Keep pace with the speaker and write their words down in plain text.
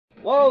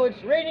Whoa,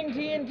 it's raining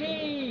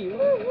TNT!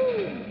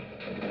 Woo-hoo!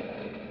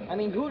 I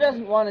mean, who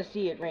doesn't want to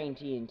see it rain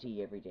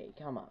TNT every day?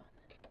 Come on.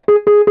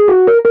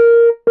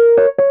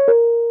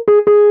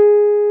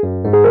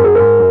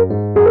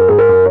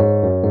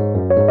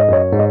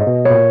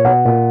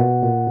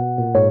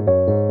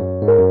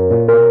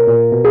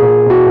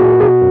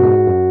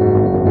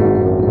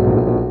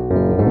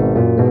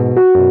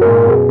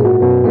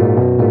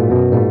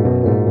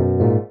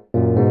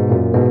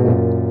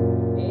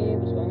 Hey,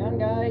 what's going on,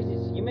 guys?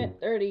 It's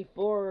Ymmit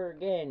 34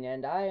 again,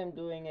 and I am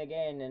doing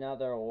again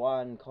another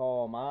one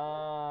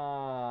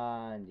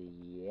command.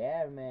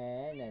 Yeah,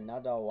 man,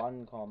 another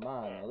one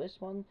command. Now, this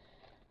one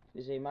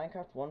is a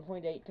Minecraft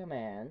 1.8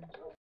 command,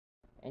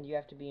 and you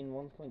have to be in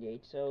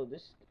 1.8. So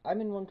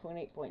I'm in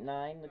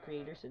 1.8.9. The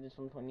creator said it's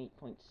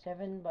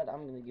 1.8.7, but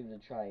I'm gonna give it a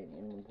try in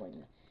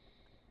 1.9.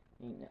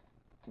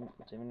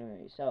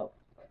 Anyway, so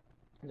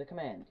the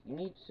command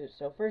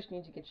first you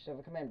need to get yourself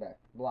a command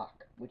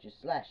block, which is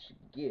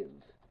 /give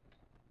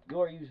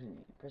your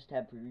username. Press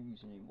tab for your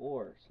username,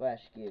 or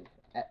 /give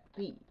at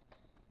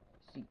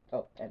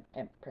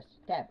PCOMM. Press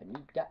tab, and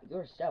you've got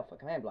yourself a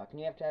command block. And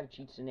you have to have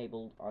cheats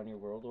enabled on your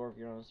world, or if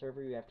you're on a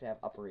server, you have to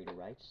have operator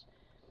rights.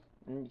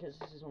 And because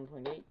this is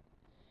 1.8,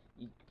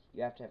 you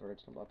have to have a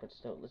redstone block. But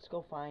still, let's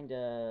go find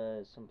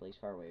someplace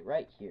far away.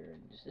 Right here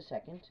in just a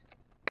second.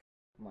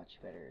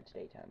 Much better. It's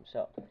daytime.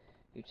 So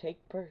you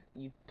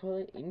you put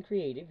it in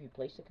creative. You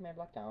place the command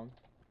block down.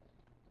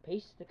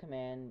 Paste the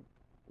command.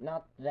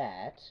 Not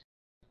that.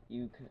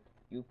 You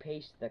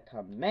paste the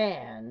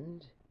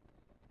command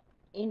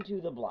into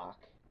the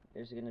block.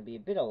 There's going to be a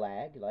bit of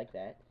lag like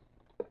that,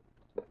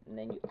 and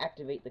then you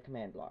activate the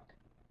command block,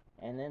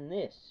 and then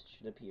this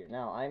should appear.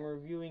 Now I'm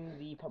reviewing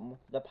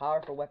the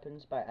powerful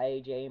weapons by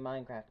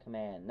IJEMinecraft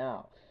command.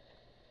 Now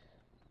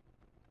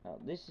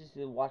this is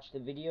to watch the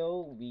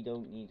video. We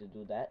don't need to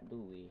do that,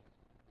 do we?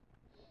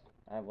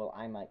 Well,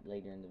 I might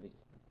later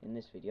in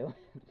this video.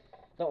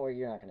 Don't worry,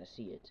 you're not going to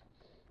see it.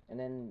 And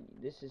then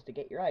this is to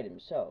get your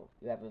items. So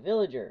you have a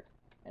villager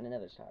and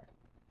another star.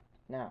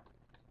 Now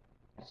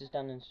this is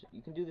done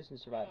you can do this in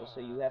survival.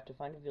 So you have to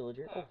find a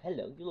villager. Oh,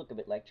 hello, you look a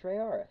bit like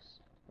Treoris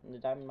from the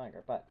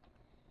IJAMinecraft. But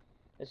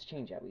let's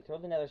change that. We throw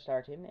the nether star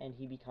at him, and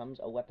he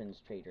becomes a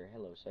weapons trader.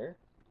 Hello, sir.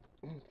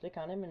 Click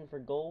on him, and for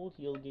gold,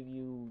 he'll give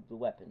you the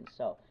weapons.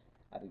 So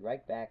I'll be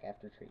right back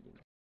after trading.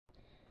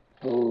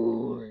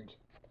 Bored.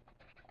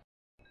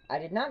 I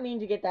did not mean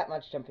to get that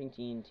much jumping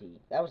TNT.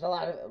 That was a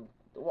lot of...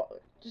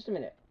 just a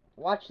minute.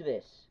 Watch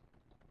this.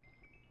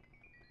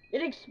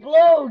 It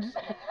explodes!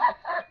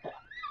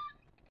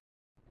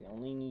 We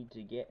only need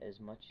to get as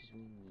much as we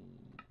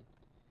need.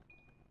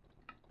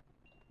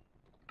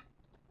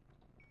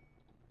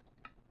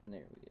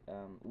 There we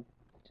go.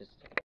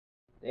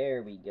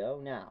 There we go.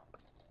 Now,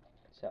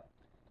 so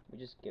we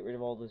just get rid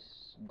of all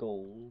this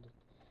gold.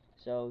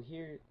 So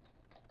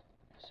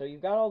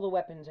you've got all the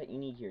weapons that you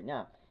need here.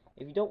 Now,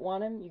 if you don't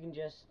want him, you can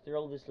just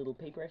throw this little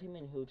paper at him,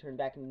 and he'll turn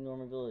back into a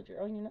normal villager.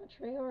 Oh, you're not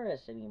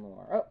Treoris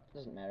anymore. Oh,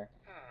 doesn't matter.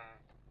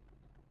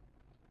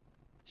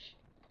 Shh.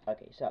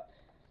 Okay, so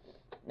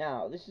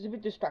now this is a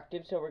bit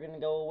destructive, so we're gonna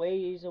go a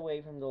ways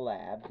away from the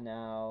lab.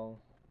 Now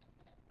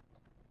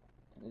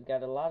we've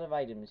got a lot of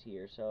items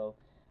here, so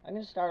I'm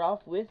gonna start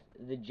off with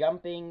the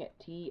jumping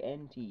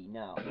TNT.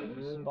 Now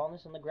you spawn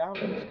this on the ground,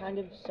 and it's kind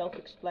of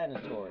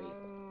self-explanatory.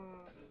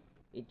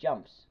 It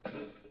jumps.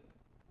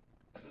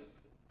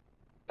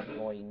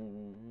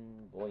 Boing,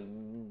 boing,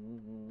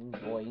 boing,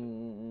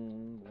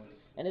 boing.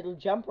 And it'll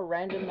jump a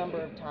random number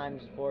of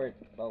times before it,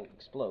 well,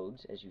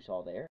 explodes, as you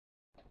saw there.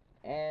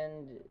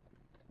 And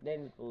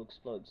then it will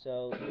explode.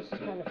 So this is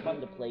kind of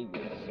fun to play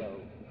with. So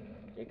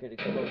it could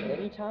explode at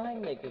any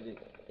time, at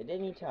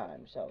any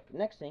time. So the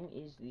next thing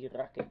is the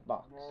rocket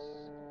box.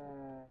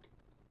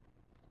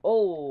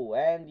 Oh,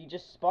 and you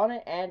just spawn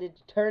it, and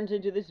it turns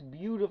into this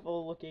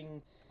beautiful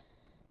looking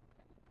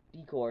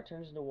decor. It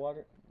turns into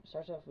water.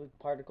 Starts off with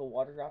particle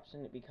water drops,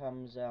 and it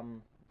becomes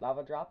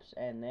lava drops,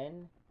 and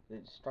then the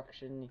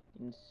destruction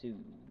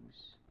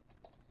ensues.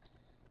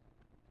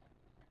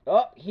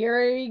 Oh, here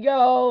we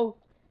go!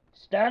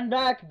 Stand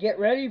back, get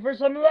ready for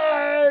some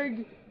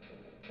lag!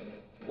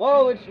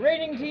 Whoa, it's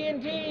raining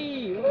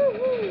TNT!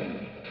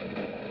 Woo-hoo!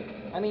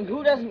 I mean,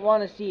 who doesn't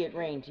want to see it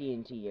rain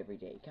TNT every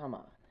day? Come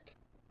on.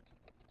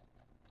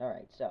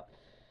 Alright, so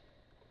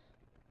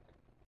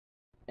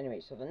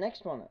anyway, so the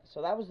next one,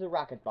 so that was the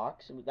rocket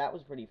box. That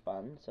was pretty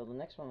fun. So the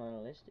next one on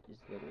the list is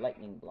the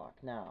lightning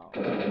block. Now,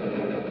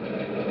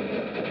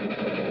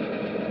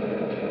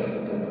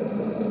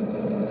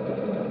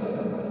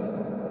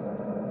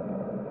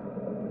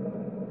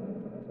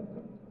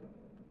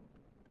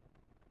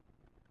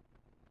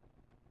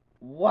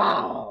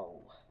 wow!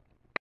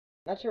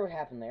 Not sure what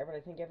happened there, but I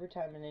think every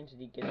time an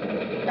entity gets...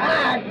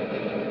 Ah!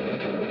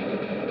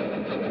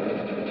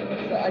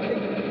 So I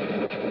think...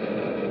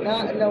 No,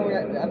 I'm not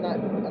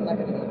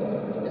gonna...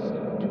 Let's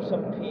do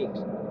some pigs.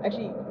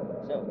 Actually,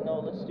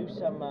 no, let's do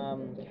some,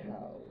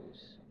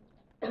 cows.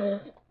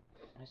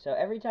 So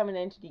every time an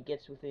entity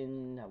gets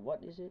within...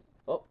 what is it?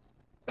 Oh.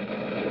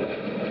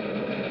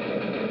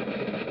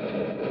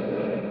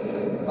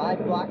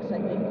 5 blocks, I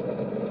think,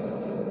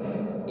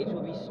 it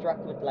will be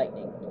struck with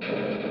lightning.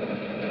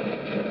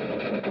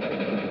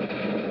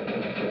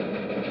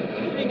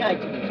 Including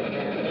items,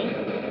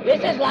 apparently.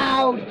 This is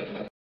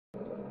loud!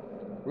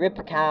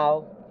 Rip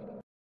cow.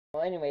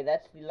 Well, anyway,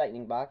 that's the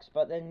lightning box,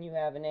 but then you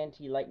have an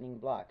anti-lightning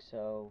block,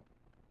 so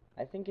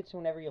I think it's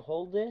whenever you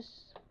hold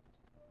this,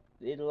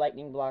 the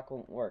lightning block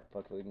won't work,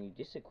 but when you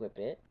disequip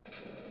it,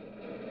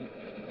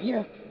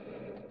 yeah,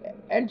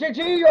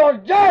 entity, you're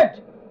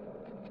dead!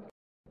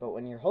 But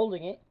when you're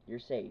holding it, you're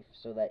safe,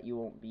 so that you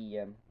won't be,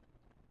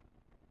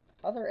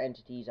 other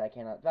entities I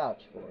cannot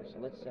vouch for. So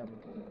let's, summon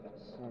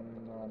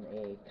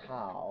a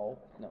cow.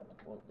 No,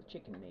 well, the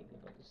chicken maybe,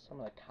 but let's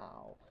summon a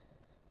cow.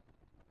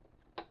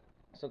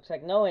 So it looks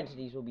like no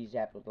entities will be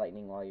zapped with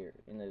lightning while you're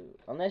in the...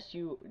 Unless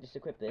you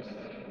disequip this,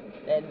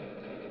 then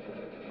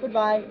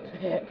goodbye.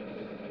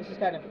 This is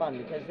kind of fun,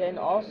 because then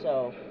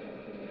also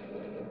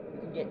you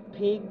can get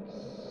pigs,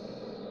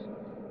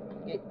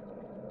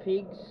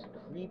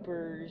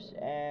 creepers,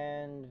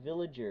 and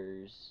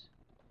villagers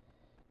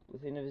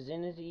within a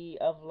vicinity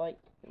of light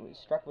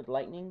struck with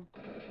lightning.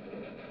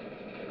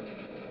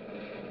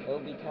 They'll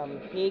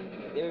become pig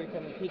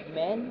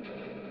men.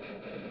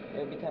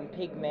 They'll become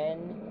pig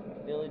men,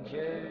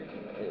 villagers,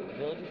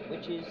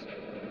 witches,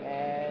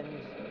 and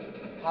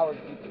powered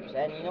creepers.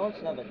 And you know what's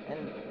another?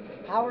 And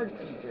powered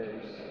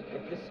creepers,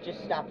 if this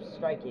just stops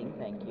striking,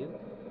 thank you.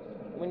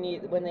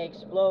 When they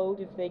explode,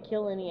 if they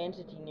kill any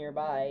entity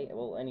nearby,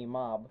 well, any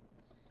mob,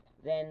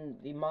 then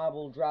the mob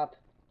will drop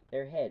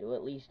their head. Well,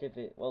 at least if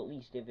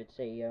it's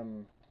a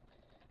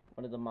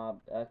one of the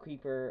mob, a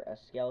creeper, a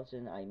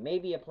skeleton,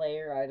 maybe a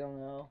player, I don't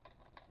know,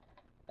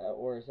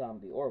 or a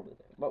zombie, or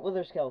wither. But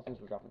wither skeletons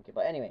will drop them.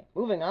 But anyway,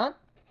 moving on.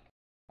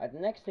 The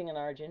next thing on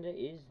our agenda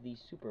is the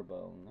super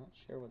bone. Not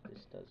sure what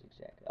this does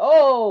exactly.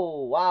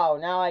 Oh, wow!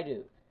 Now I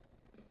do.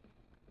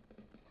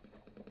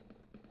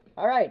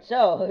 Alright,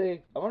 so,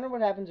 I wonder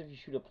what happens if you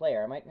shoot a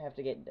player. I might have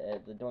to get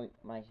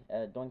my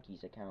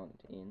Donkey's account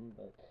in,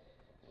 but...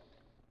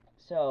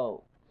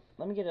 So,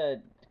 let me get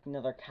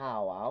another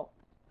cow out.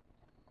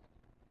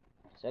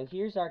 So,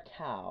 here's our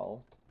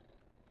cow.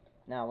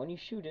 Now, when you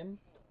shoot him,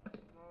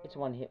 it's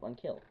one hit, one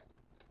kill.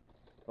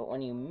 But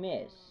when you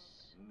miss,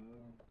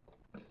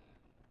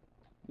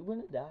 you're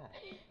gonna die.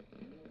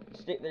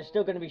 They're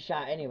still gonna be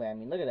shot anyway. I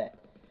mean, look at that.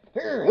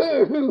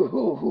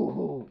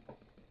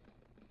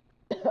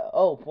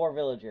 Oh, poor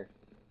villager.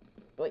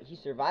 Wait, he's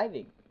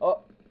surviving.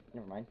 Oh,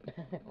 never mind.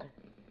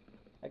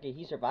 Okay,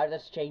 he survived.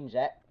 Let's change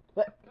that.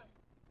 What?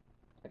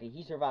 Okay,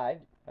 he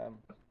survived.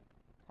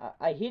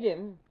 I hit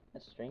him.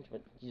 That's strange,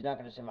 but he's not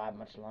gonna survive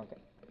much longer.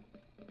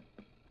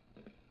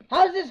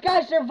 How's this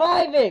guy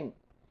surviving?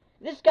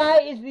 This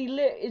guy is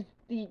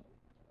the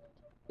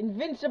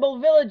invincible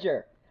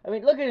villager. I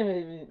mean, look at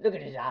him. Look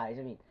at his eyes.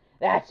 I mean,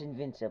 that's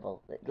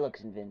invincible. It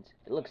looks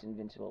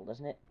invincible,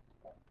 doesn't it?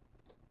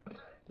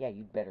 Yeah,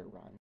 you'd better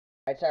run.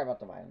 Alright, sorry about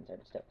the violence there,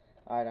 but still.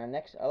 Alright,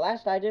 our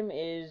last item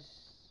is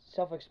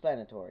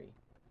self-explanatory.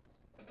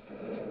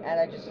 And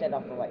I just set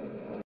off the light.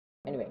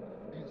 Anyway,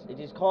 it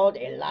is called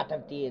a lot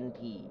of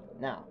TNT.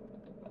 Now,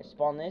 I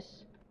spawn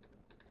this.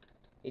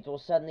 It will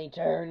suddenly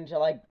turn to,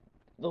 like,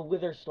 the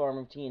wither storm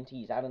of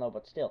TNTs. I don't know,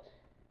 but still.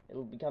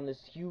 It'll become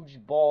this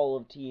huge ball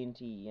of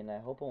TNT, and I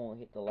hope it won't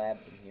hit the lab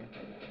from here.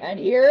 And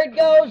here it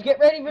goes! Get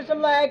ready for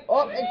some lag!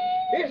 Oh,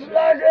 it's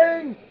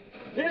lagging!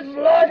 It's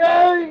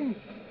lagging!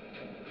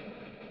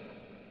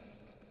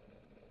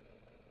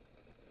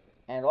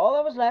 And all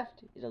that was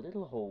left is a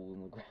little hole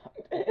in the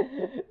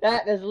ground.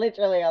 That is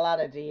literally a lot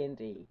of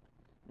TNT.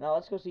 Now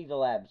let's go see the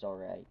lab's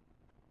alright.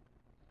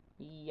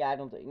 Yeah, I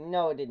don't think...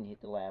 No, it didn't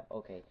hit the lab.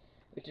 Okay.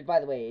 Which is, by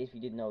the way, if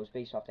you didn't know, is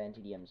based off the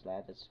NTDM's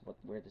lab. That's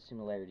where the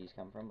similarities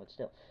come from, but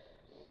still.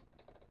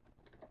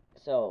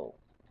 So,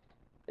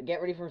 get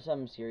ready for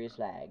some serious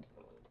lag.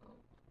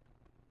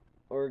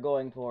 We're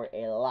going for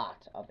a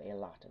lot of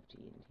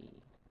TNT.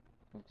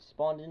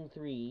 Spawned in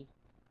 3.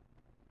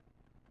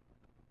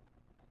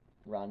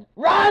 Run.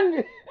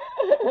 RUN!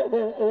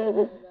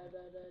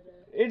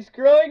 It's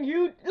growing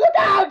huge. Look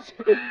out!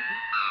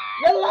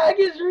 The lag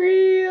is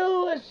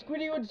real! As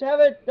Squiddy would have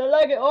it. The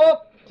lag is...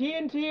 Oh!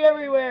 TNT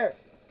everywhere!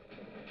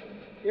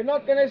 You're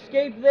not gonna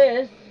escape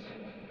this.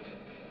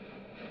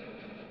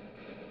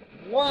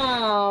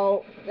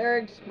 Wow! There are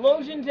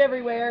explosions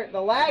everywhere.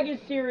 The lag is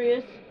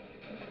serious.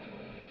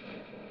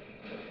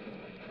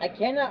 I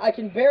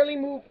can barely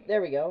move.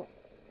 There we go.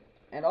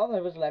 And all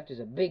that was left is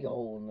a big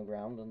hole in the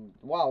ground. And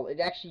wow, it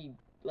actually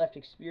left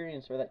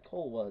experience where that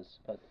coal was.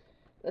 But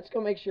let's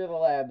go make sure the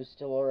lab is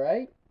still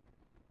alright.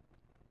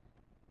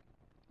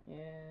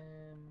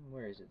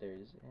 Where is it? There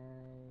it is.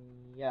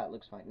 Yeah, it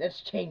looks fine.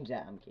 Let's change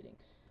that. I'm kidding.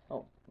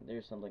 Oh,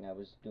 there's something I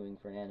was doing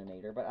for an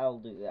animator, but I'll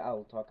do that.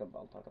 I'll talk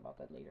about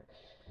that later.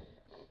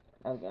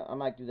 I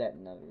might do that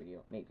in another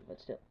video, maybe, but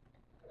still.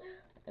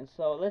 And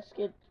so let's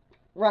get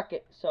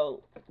rocket.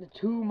 So the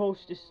 2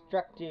 most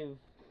destructive.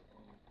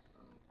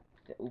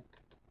 Oop.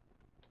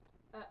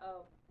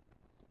 Uh-oh.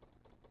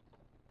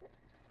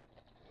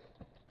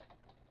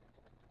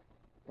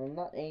 Well,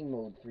 not aim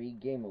mode 3,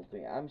 game mode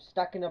 3. I'm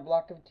stuck in a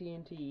block of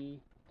TNT.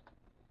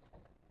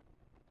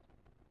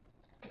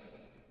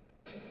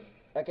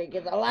 Okay,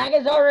 get the lag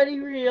is already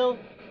real.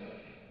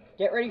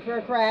 Get ready for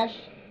a crash.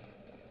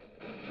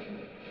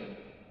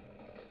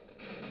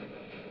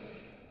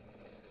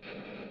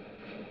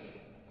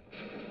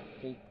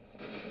 Okay.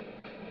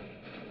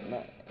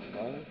 Not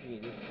going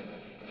really.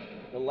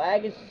 The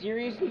lag is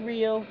seriously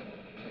real.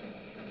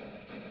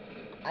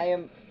 I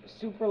am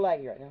super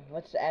laggy right now.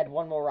 Let's add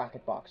one more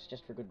rocket box,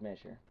 just for good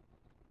measure.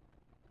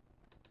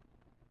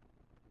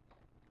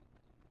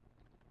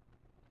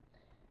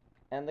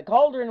 And the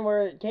cauldron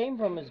where it came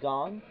from is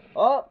gone.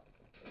 Oh!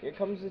 Here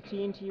comes the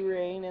TNT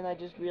rain, and I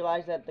just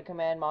realized that the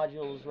command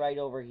module is right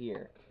over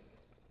here.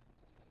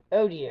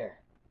 Oh dear.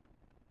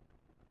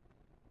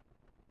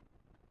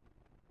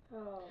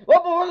 Oh.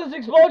 Well, before this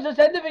explodes, let's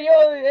end the video.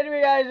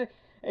 Anyway, guys,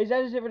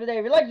 that's it for today.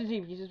 If you like to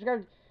see, please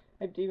subscribe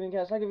to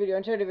IJEMinecraft, like the video,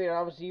 and share the video, and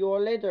I will see you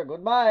all later.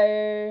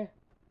 Goodbye.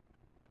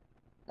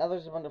 Now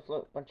there's a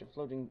bunch of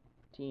floating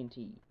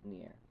TNT in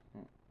the air.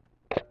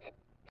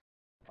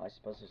 I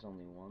suppose there's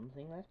only one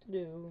thing left to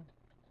do.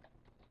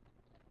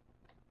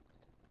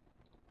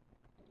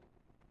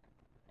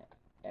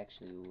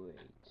 Actually, wait.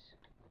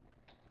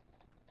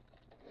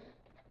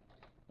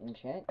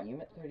 Enchant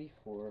Ymmit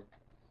 34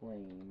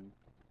 flame.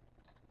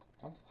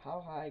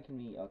 How high can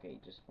we? Okay,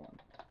 just one.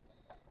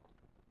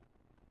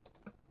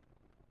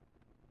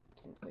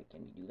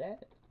 Can we do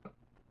that?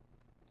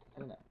 I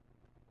don't know.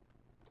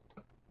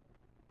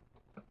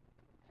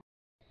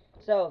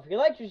 So, if you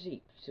liked your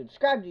seat,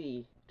 subscribe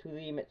to the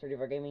Ymmit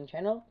 34 Gaming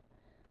channel,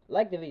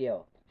 like the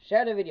video,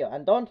 share the video,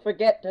 and don't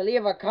forget to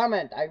leave a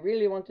comment. I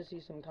really want to see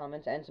some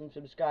comments and some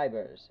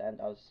subscribers. And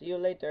I'll see you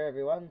later,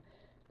 everyone.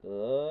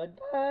 Goodbye.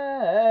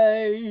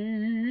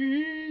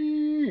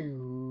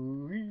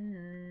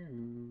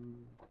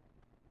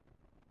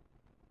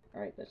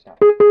 Alright, let's stop.